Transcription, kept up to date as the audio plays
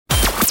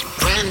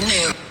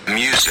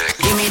Music.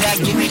 Give me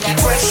that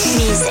fresh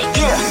music.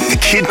 Yeah. The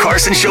Kid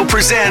Carson Show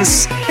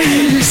presents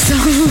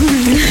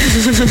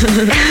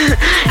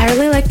I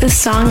really like this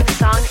song.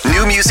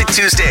 New Music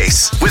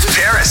Tuesdays with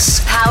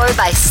Paris. Powered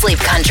by Sleep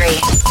Country.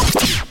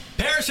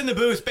 Paris in the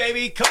booth,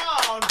 baby. Come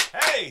on.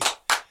 Hey.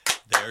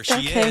 There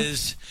she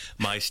is.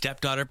 My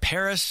stepdaughter,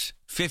 Paris,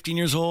 15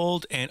 years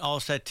old, and all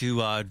set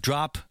to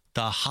drop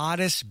the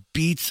hottest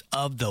beats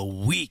of the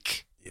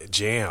week.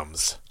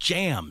 Jams,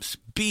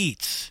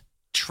 beats,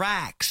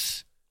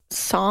 tracks.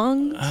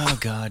 Songs? Oh,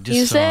 God,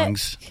 just Music?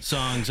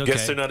 Songs, okay.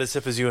 Guess they're not as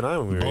hip as you and I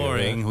when we were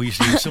boring. young. We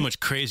used to be so much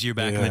crazier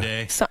back in the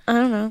day. So, I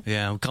don't know.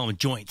 Yeah, we call them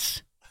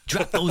joints.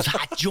 Drop those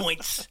hot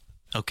joints.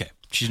 Okay,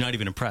 she's not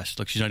even impressed.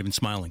 Look, she's not even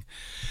smiling.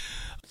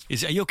 Are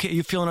you okay? Are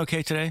you feeling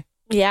okay today?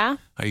 Yeah.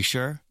 Are you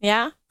sure?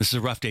 Yeah. This is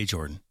a rough day,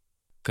 Jordan.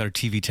 Got her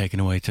TV taken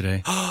away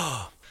today.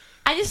 I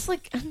just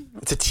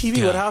It's a TV.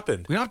 Yeah. What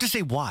happened? We don't have to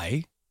say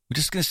why. We're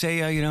just going to say,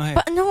 hey.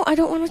 But no, I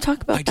don't want to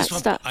talk about that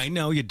stuff. I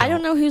know you don't. I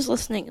don't know who's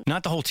listening.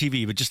 Not the whole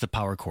TV, but just the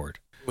power cord.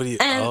 What do you?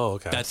 And- Oh,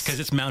 okay. That's because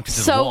it's mounted to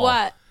the So wall.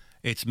 what?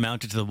 It's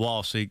mounted to the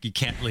wall, so you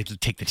can't really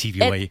take the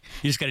TV away.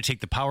 You just got to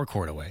take the power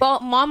cord away. Well,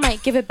 Mom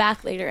might give it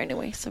back later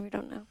anyway, so we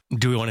don't know.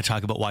 Do we want to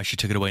talk about why she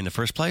took it away in the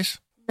first place?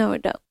 No, I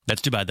don't.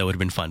 That's too bad. That would have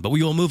been fun. But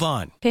we will move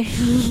on. Okay.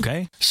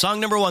 Okay? Song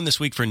number 1 this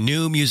week for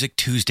New Music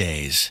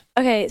Tuesdays.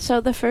 Okay,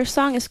 so the first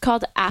song is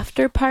called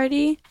After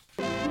Party.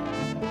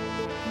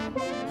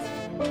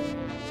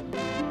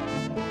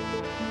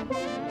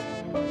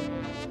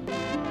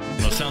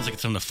 Well, it sounds like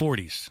it's from the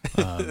 40s.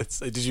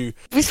 Did you?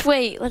 Just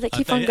wait, let it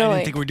keep on I going.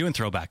 didn't think we were doing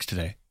throwbacks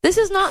today. This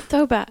is not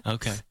throwback.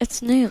 Okay.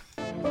 It's new.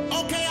 Oh,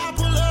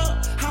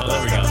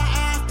 there we go.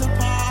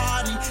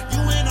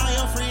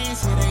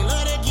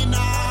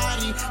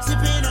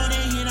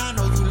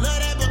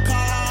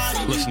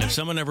 Listen, if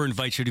someone ever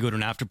invites you to go to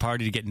an after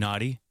party to get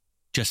naughty,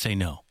 just say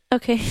no.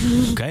 Okay.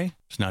 Okay?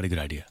 It's not a good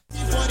idea.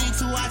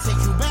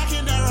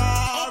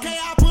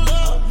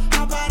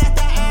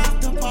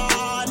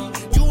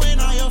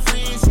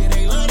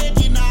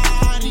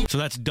 So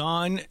that's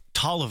Don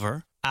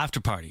Tolliver, After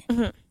Party.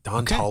 Mm-hmm.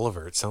 Don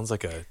Tolliver. It sounds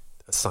like a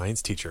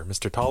science teacher,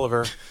 Mr.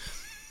 Tolliver.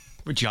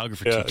 Or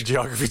geography Yeah, teacher.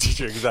 geography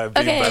teacher.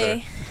 Exactly.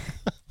 Okay.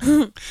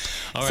 All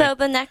right. So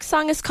the next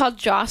song is called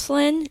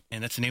Jocelyn.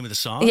 And that's the name of the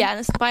song? Yeah, and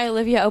it's by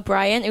Olivia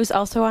O'Brien. It was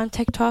also on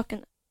TikTok,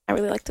 and I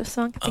really like this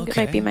song. I think it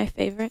might Okay. be my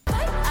favorite.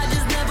 I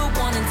just never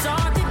want to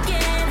talk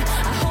again.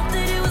 I hope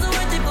that it was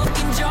worth it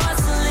booking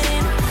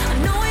Jocelyn.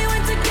 I know we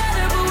went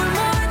together, but we're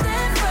more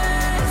than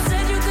friends.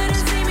 Said you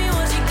couldn't see me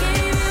when she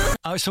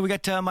gave you. So we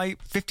got my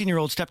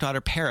 15-year-old stepdaughter,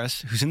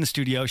 Paris, who's in the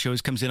studio. She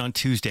always comes in on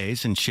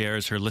Tuesdays and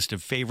shares her list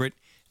of favorite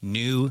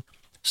new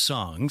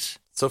songs.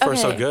 So far,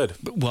 so Okay. good.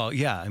 Well,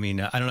 yeah. I mean,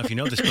 I don't know if you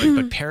know this,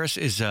 but Paris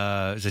is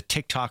a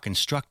TikTok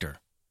instructor.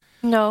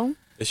 No.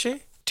 Is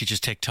she? Teaches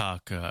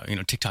TikTok,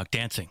 TikTok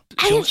dancing.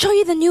 I didn't show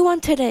you the new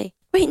one today.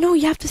 Wait, no,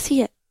 you have to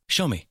see it.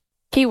 Show me.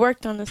 He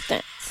worked on this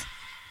dance.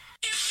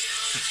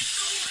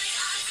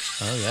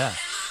 Oh, yeah.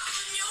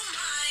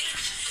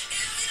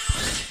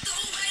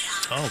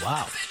 Oh,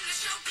 wow.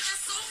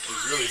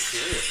 He's really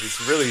serious.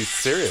 He's really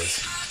serious.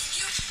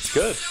 It's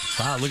good.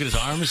 Wow, look at his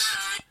arms.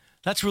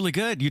 That's really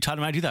good. You taught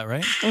him how to do that,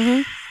 right?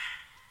 Mm-hmm.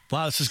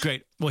 Wow, this is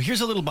great. Well,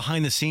 here's a little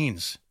behind the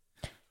scenes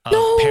of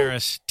No.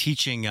 Paris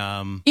teaching.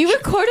 You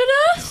recorded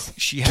us?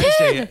 She has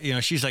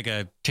Kid. she's like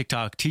a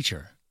TikTok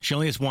teacher. She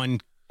only has one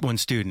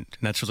student,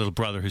 and that's her little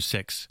brother who's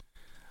 6.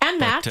 And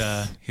But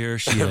Max. here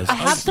she is. I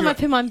have some of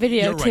him on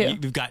video, You're too.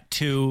 right. You've got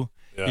two.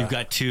 Yeah. You've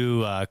got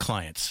two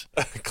clients.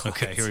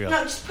 Okay, here we go.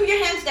 No, just put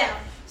your hands down.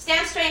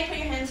 Stand straight and put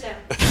your hands down.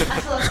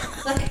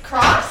 Look,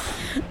 cross.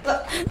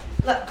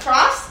 Look,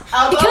 cross.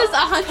 Elbow. Because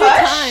 100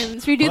 push.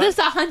 times. We do this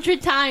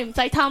 100 times.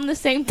 I tell him the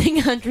same thing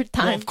 100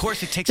 times. Well, of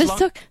course, it takes This long.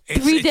 took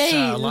 3 It's days.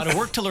 a lot of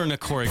work to learn a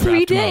choreographed 3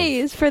 move.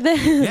 days for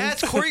this. Yeah,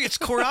 it's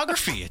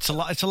choreography. It's a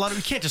lot. It's a lot of.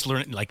 You can't just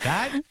learn it like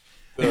that.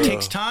 It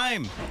takes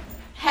time.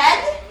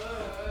 Head.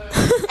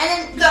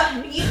 And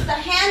then use the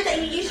hand that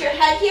you use your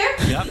head here.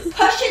 Yep.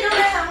 Push it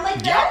around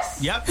like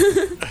this. Yep.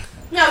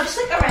 No, just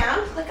like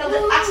around. Like a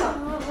little axle.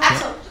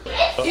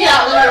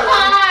 Yeah, little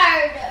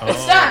hard.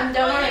 It's done.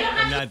 Don't worry.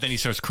 And then he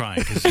starts crying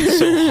because it's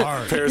so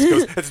hard. Paris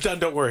goes, it's done,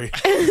 don't worry.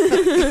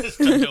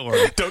 Don't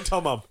worry. Don't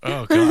tell Mom.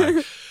 Oh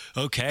God.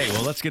 Okay.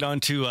 Well, let's get on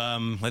to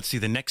let's see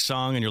the next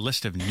song on your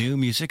list of new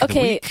music of the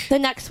Okay, week. the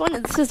next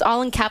one, this is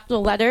all in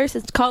capital letters.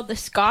 It's called The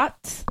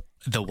Scots.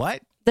 The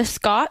what? The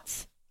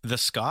Scots. The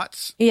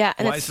Scots? Yeah.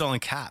 And Why it's is it all in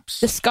caps?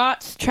 The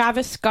Scots,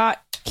 Travis Scott,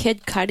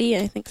 Kid Cudi,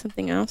 and I think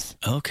something else.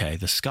 Okay,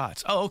 the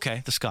Scots. Oh,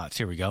 okay, the Scots.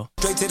 Here we go.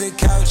 Straight to the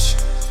couch.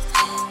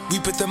 We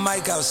put the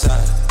mic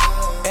outside.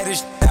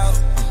 Edit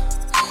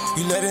out.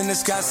 You letting the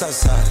Scots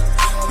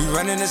outside. We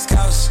running the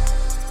Scouts.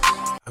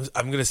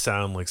 I'm going to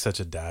sound like such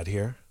a dad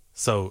here.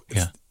 So,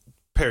 Yeah.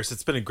 Paris,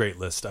 it's been a great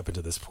list up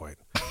until this point.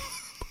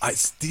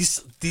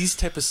 These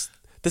type of...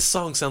 This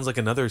song sounds like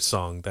another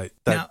song that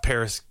Now-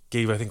 Paris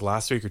gave, I think,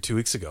 last week or 2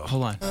 weeks ago.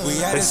 Hold on. We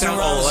had They it sound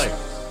all alike.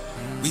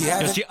 We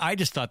had Now, it. see, I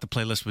just thought the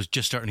playlist was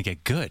just starting to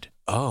get good.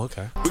 Oh,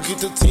 okay. We get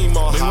the team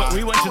on high.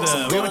 We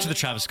went to the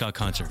Travis Scott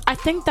concert. I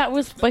think that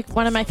was like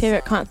one of my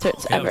favorite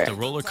concerts Yeah, ever. the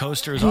roller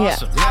coaster is Yeah.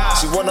 awesome.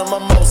 She one of my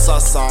most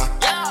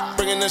outside.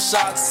 Bringing the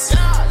shots.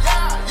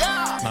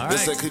 All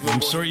right.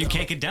 I'm sorry you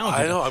can't get down with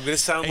I it. know. I'm going to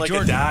sound like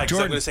Jordan, a dad. 'Cause I'm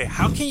Jordan. going to say,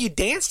 how can you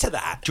dance to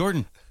that?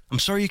 Jordan, I'm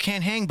sorry you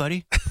can't hang,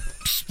 buddy.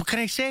 What can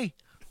I say?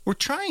 We're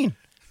trying.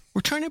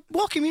 We're trying to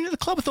welcome you to the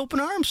club with open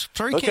arms.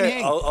 Sorry you can't Okay,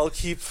 hang. I'll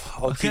keep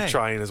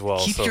trying as well.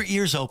 Keep so. your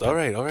ears open. All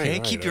right. Okay?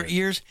 all Keep right, your all right.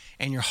 ears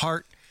and your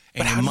heart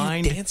and But your how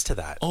mind do you dance to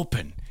that?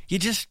 open. You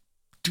just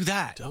do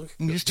that.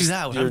 You just do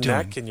that. What Your I'm doing.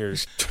 neck and your...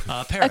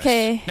 Paris.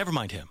 Okay. Never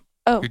mind him.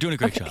 Oh, You're doing a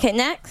great okay, job. Okay,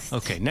 next.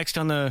 Okay, next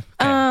on the...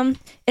 Okay.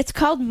 It's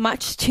called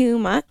Much Too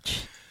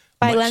Much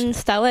by Much- Len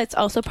Stella. It's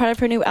also part of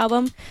her new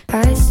album.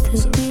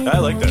 I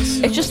like this.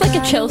 It's just like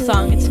a chill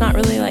song. It's not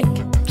really like...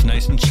 It's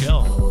nice and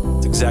chill.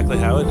 It's exactly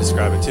how I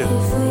describe it, too.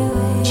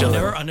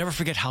 I'll never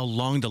forget how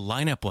long the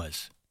lineup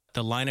was.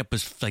 The lineup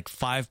was like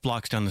 5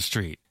 blocks down the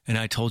street. And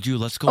I told you,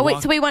 let's go Oh, wait,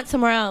 walk. so we went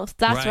somewhere else.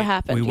 That's Right. what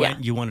happened. We yeah.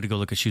 went. You wanted to go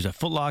look at shoes at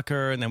Foot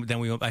Locker, and then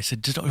we went. I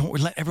said, just don't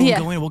let everyone Yeah.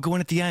 go in. We'll go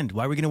in at the end.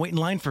 Why are we going to wait in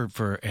line for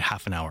a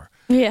half an hour?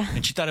 Yeah.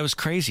 And she thought I was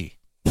crazy.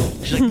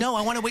 She's like, no,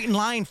 I want to wait in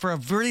line for a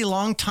really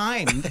long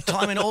time until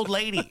I'm an old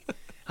lady.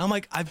 I'm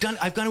like, I've gone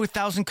to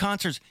 1,000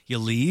 concerts. You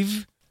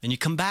leave, and you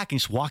come back and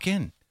just walk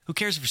in. Who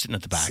cares if you're sitting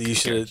at the back? So you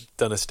should have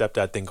done a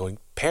stepdad thing going,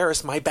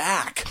 Paris, my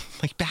back.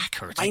 My back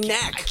hurts. My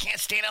neck. I can't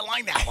stay in a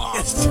line that long.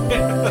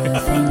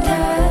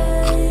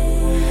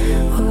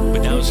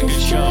 But that was a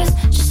good show.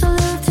 Just a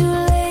little too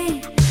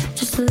late,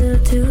 just a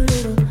little too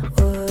little.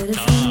 What if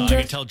I'm I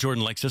can tell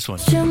Jordan likes this one.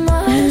 too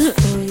much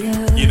for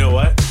you? You know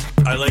what?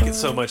 I like it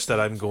so much that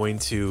I'm going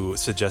to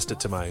suggest it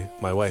to my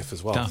wife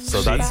as well. Oh,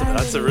 So see?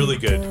 that's a really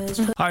good...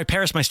 All right,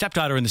 Paris, my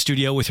stepdaughter, in the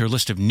studio with her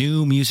list of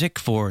new music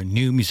for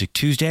New Music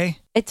Tuesday.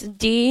 It's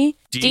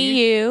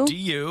D-U-M-E-B-I.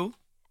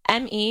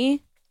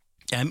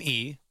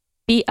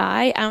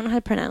 D-U-M-E-B-I. I don't know how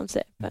to pronounce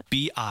it. But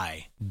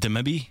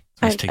Demebi?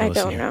 Let's take a I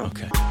listen don't here. know.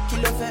 Okay.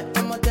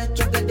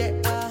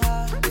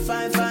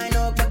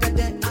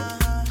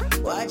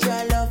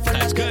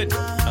 That's good.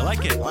 I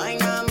like it.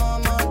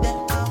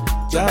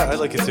 Yeah, I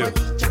like it too.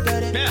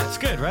 Yeah, it's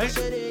good, right?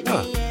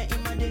 Huh.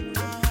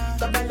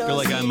 Feel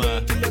like I'm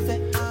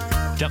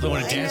definitely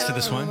want to dance to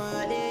this one.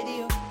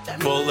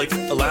 Well, like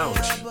a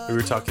lounge we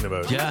were talking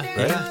about. Yeah,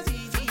 Right? yeah.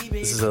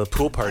 This is a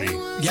pool party.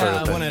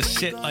 Yeah, I want to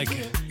sit like,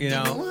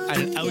 at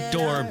an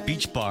outdoor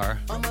beach bar.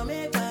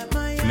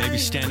 Maybe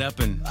stand up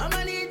and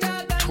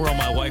twirl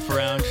my wife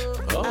around.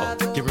 Oh.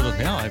 Give her a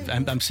little. No,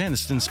 I'm saying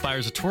this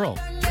inspires a twirl.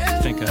 I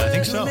think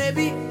so. Yeah.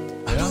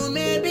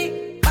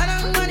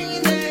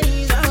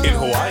 In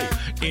Hawaii.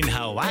 In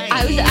Hawaii.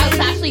 I was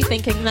actually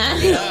thinking that.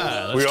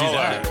 Yeah, let's We do all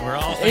that. are. We're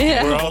all thinking.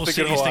 Yeah. The We're all whole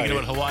thinking city's Hawaii. thinking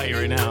about Hawaii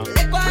right now.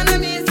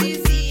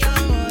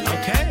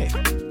 Okay.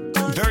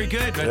 Very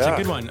good. That's a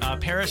good one.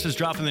 Paris is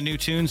dropping the new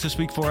tunes this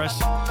week for us.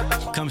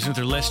 Comes with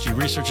her list. She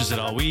researches it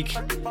all week.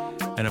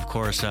 And of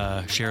course,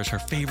 shares her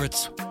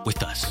favorites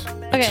with us.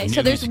 Okay, It's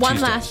so New there's Music one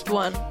Tuesday. last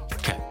one.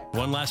 Okay,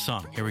 one last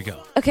song. Here we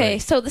go. Okay,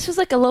 so this was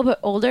like a little bit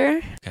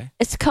older. Okay.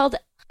 It's called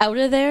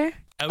Outta There.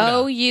 Outta.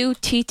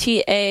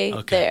 O-U-T-T-A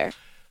Okay. there.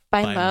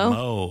 By Mo.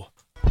 Mo.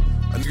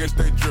 I nigga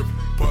stay drippin',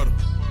 butter.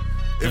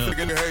 If nigga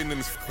ain't hating in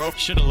this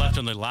Should have left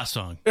on the last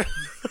song.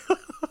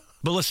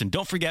 But listen,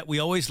 don't forget, we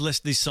always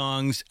list these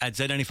songs at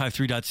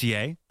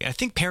z953.ca. I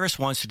think Paris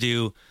wants to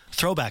do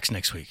throwbacks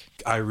next week.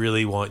 I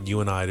really want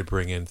you and I to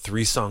bring in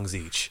 3 songs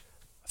each,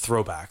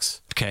 throwbacks,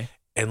 Okay.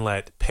 and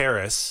let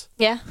Paris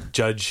Yeah,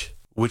 judge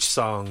which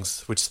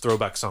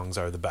throwback songs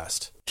are the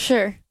best.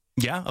 sure.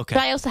 Yeah? Okay.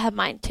 But I also have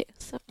mine too.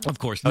 So. Of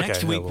course. Okay,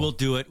 Next yeah, week, we'll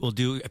do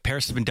it.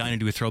 Paris has been dying to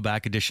do a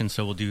throwback edition,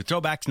 so we'll do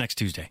throwbacks next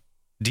Tuesday.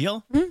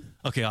 Deal? Mm-hmm.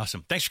 Okay,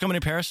 awesome. Thanks for coming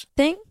in, Paris.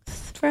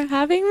 Thanks for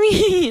having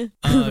me.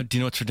 Do you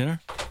know what's for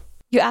dinner?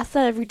 You ask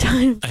that every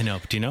time. I know,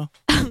 but do you know?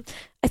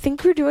 I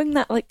think we're doing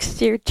that like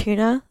seared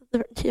tuna.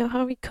 Do you know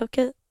how we cook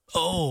it?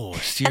 Oh,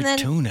 seared And then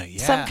tuna,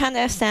 yeah. Some kind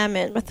of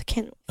salmon with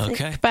quinoa.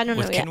 Okay. But I don't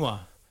With know yet. quinoa.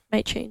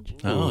 Might change.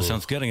 Oh, Ooh.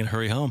 sounds good. I'm going to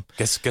hurry home.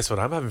 Guess what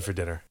I'm having for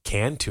dinner?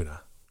 Canned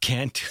tuna.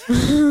 Can't.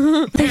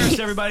 Paris,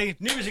 everybody.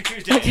 New Music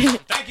Tuesday.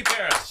 Thank you,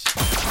 Paris.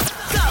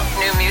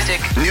 New music.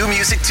 New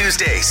Music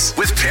Tuesdays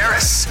with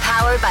Paris.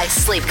 Powered by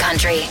Sleep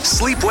Country.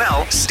 Sleep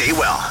well, stay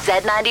well.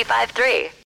 Z95.3.